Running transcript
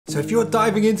So if you're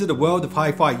diving into the world of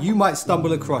hi-fi, you might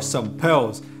stumble across some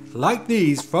pearls, like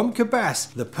these from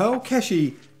Cabasse, the Pearl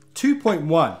Keshi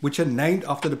 2.1, which are named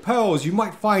after the pearls you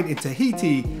might find in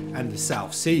Tahiti and the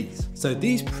South Seas. So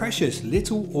these precious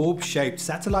little orb-shaped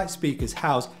satellite speakers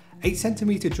house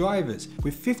 8cm drivers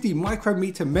with 50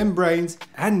 micrometer membranes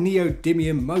and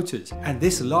neodymium motors. And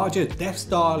this larger Death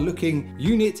Star looking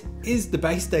unit is the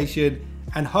base station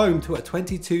and home to a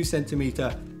 22cm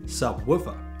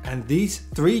subwoofer. And these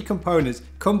three components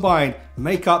combined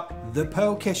make up the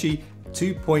Pearl Keshi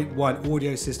 2.1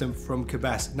 audio system from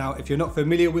Cabasse. Now, if you're not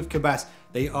familiar with Cabasse,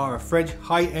 they are a French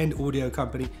high-end audio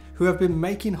company who have been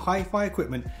making hi-fi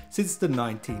equipment since the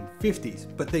 1950s,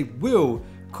 but they will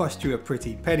cost you a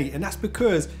pretty penny, and that's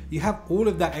because you have all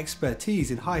of that expertise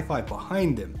in hi-fi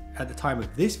behind them. At the time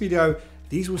of this video,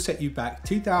 these will set you back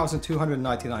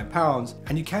 £2,299,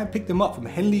 and you can pick them up from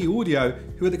Henley Audio,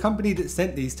 who are the company that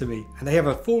sent these to me. And they have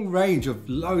a full range of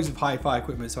loads of hi-fi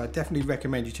equipment, so I definitely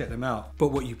recommend you check them out.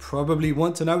 But what you probably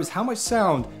want to know is how much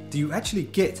sound do you actually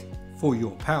get for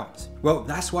your pounds? Well,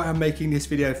 that's why I'm making this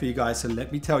video for you guys, so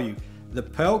let me tell you. The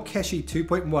Pearl Keshi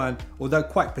 2.1, although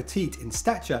quite petite in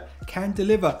stature, can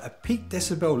deliver a peak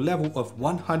decibel level of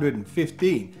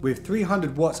 115 with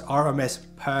 300 watts RMS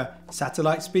per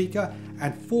satellite speaker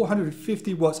and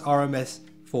 450 watts RMS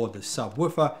for the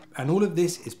subwoofer, and all of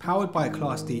this is powered by a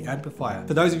Class D amplifier.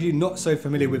 For those of you not so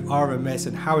familiar with RMS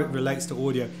and how it relates to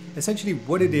audio, essentially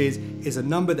what it is a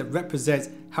number that represents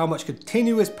how much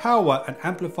continuous power an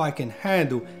amplifier can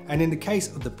handle, and in the case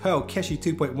of the Pearl Keshi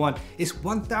 2.1, it's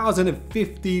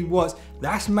 1050 watts.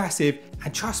 That's massive,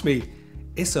 and trust me,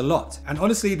 it's a lot. And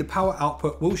honestly, the power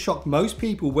output will shock most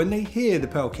people when they hear the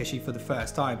Pearl Keshi for the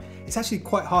first time. It's actually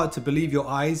quite hard to believe your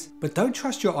eyes, but don't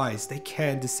trust your eyes, they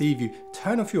can deceive you.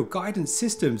 Turn off your guidance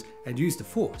systems and use the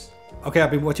force. Okay,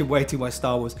 I've been watching way too much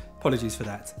Star Wars, apologies for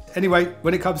that. Anyway,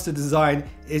 when it comes to design,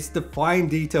 it's the fine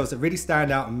details that really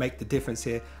stand out and make the difference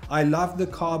here. I love the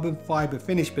carbon fiber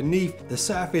finish beneath the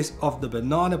surface of the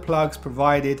banana plugs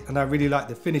provided, and I really like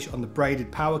the finish on the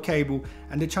braided power cable,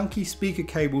 and the chunky speaker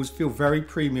cables feel very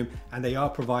premium and they are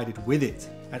provided with it.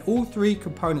 And all three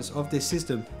components of this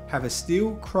system have a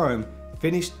steel chrome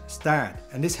finished stand,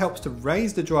 and this helps to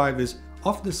raise the drivers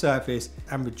off the surface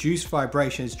and reduce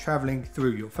vibrations traveling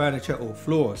through your furniture or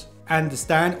floors. And the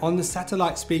stand on the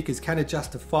satellite speakers can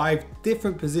adjust to 5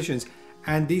 different positions,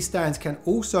 and these stands can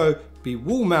also be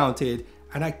wall mounted,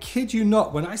 and I kid you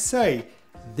not when I say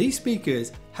these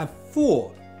speakers have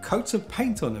 4 coats of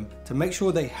paint on them to make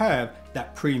sure they have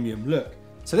that premium look.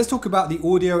 So let's talk about the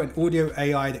audio and audio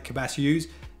AI that Cabasse use.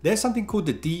 There's something called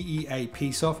the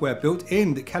DEAP software built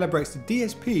in that calibrates the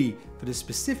DSP for the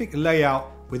specific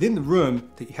layout within the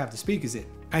room that you have the speakers in.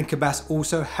 And Cabasse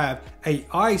also have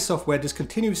AI software that's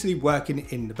continuously working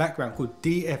in the background called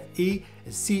DFE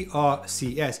and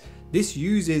CRCS. This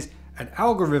uses an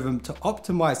algorithm to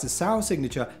optimize the sound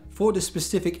signature for the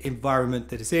specific environment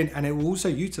that it's in, and it will also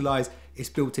utilize its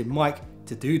built-in mic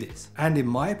to do this. And in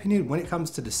my opinion, when it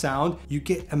comes to the sound, you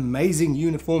get amazing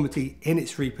uniformity in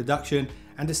its reproduction,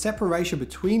 and the separation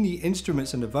between the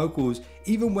instruments and the vocals,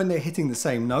 even when they're hitting the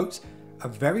same notes, are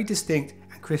very distinct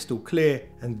and crystal clear.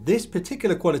 And this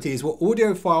particular quality is what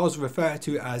audiophiles refer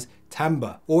to as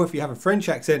timbre, or if you have a French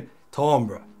accent,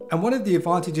 timbre. And one of the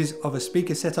advantages of a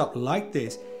speaker setup like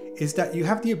this is that you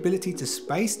have the ability to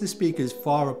space the speakers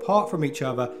far apart from each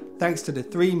other thanks to the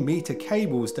 3-meter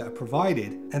cables that are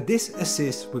provided. And this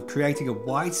assists with creating a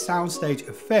wide soundstage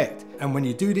effect. And when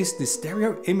you do this, the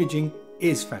stereo imaging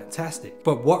is fantastic.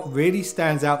 But what really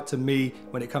stands out to me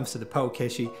when it comes to the Pearl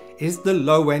Keshi is the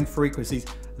low end frequencies,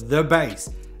 the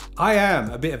bass. I am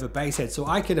a bit of a bass head, so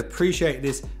I can appreciate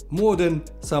this more than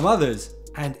some others.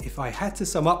 And if I had to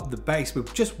sum up the bass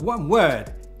with just one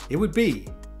word, it would be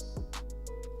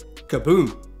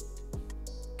kaboom.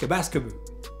 Cabasse kaboom.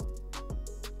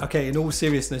 Okay, in all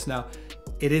seriousness now,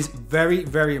 it is very,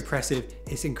 very impressive.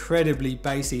 It's incredibly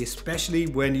bassy, especially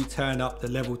when you turn up the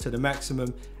level to the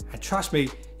maximum. And trust me,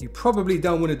 you probably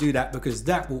don't want to do that because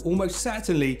that will almost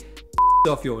certainly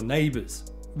off your neighbors.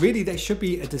 Really, there should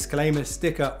be a disclaimer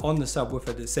sticker on the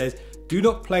subwoofer that says, do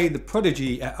not play the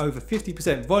Prodigy at over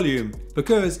 50% volume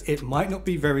because it might not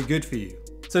be very good for you.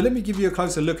 So let me give you a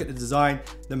closer look at the design.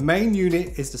 The main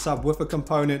unit is the subwoofer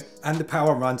component and the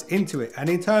power runs into it. And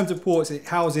in terms of ports, it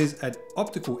houses an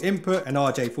optical input, an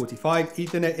RJ45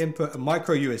 Ethernet input, a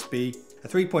micro USB, a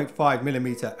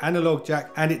 3.5mm analog jack,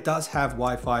 and it does have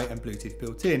Wi-Fi and Bluetooth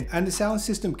built in. And the sound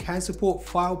system can support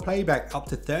file playback up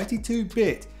to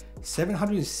 32-bit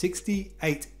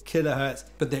 768 kilohertz,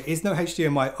 but there is no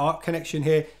HDMI ARC connection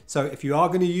here. So if you are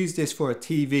going to use this for a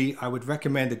TV, I would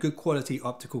recommend a good quality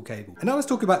optical cable. And now let's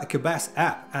talk about the Cabasse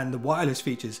app and the wireless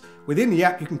features. Within the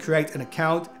app, you can create an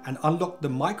account and unlock the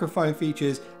microphone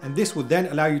features, and this will then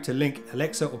allow you to link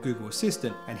Alexa or Google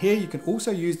Assistant. And here you can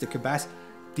also use the Cabasse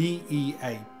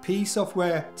DEAP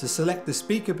software to select the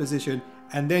speaker position,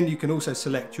 and then you can also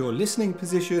select your listening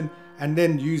position and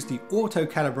then use the auto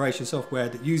calibration software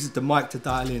that uses the mic to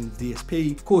dial in the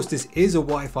DSP. Of course, this is a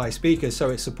Wi-Fi speaker,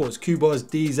 so it supports Qboz,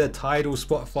 Deezer, Tidal,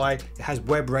 Spotify. It has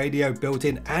web radio built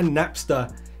in and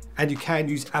Napster, and you can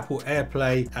use Apple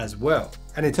AirPlay as well.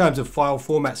 And in terms of file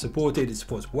format supported, it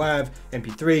supports WAV,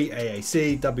 MP3,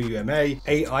 AAC, WMA,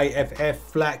 AIFF,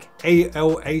 FLAC,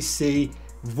 ALAC,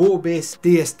 Vorbis,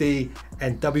 DSD,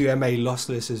 and WMA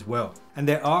lossless as well. And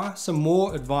there are some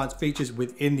more advanced features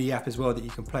within the app as well that you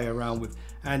can play around with.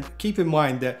 And keep in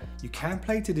mind that you can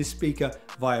play to this speaker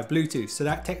via Bluetooth, so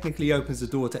that technically opens the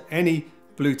door to any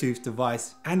Bluetooth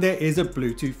device. And there is a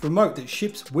Bluetooth remote that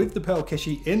ships with the Pearl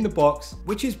Keshi in the box,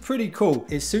 which is pretty cool.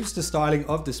 It suits the styling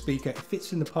of the speaker, it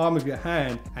fits in the palm of your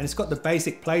hand, and it's got the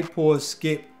basic play, pause,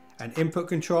 skip, and input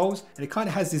controls, and it kind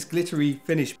of has this glittery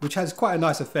finish which has quite a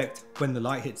nice effect when the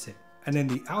light hits it. And then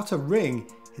the outer ring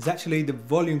is actually the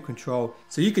volume control,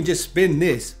 so you can just spin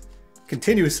this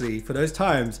continuously for those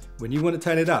times when you want to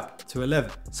turn it up to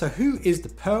 11. So who is the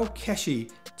Pearl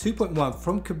Keshi 2.1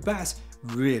 from Cabasse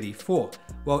really for?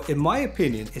 Well, in my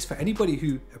opinion, it's for anybody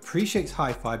who appreciates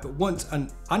hi-fi but wants an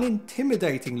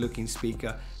unintimidating looking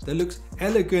speaker that looks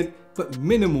elegant but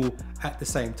minimal at the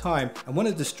same time. And one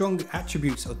of the strong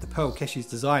attributes of the Pearl Keshi's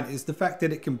design is the fact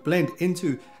that it can blend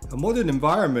into a modern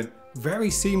environment very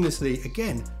seamlessly.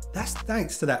 Again, that's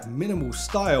thanks to that minimal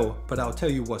style, but I'll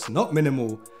tell you what's not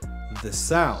minimal: the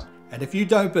sound. And if you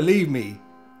don't believe me,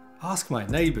 ask my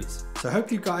neighbors. So I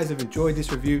hope you guys have enjoyed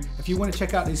this review. If you want to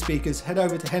check out these speakers, head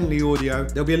over to Henley Audio.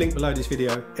 There'll be a link below this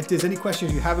video. If there's any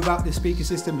questions you have about this speaker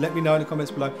system, let me know in the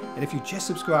comments below. And if you just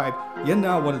subscribed, you're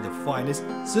now one of the finest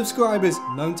subscribers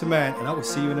known to man, and I will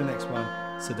see you in the next one,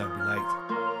 so don't be late.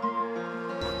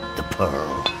 The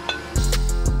Pearl.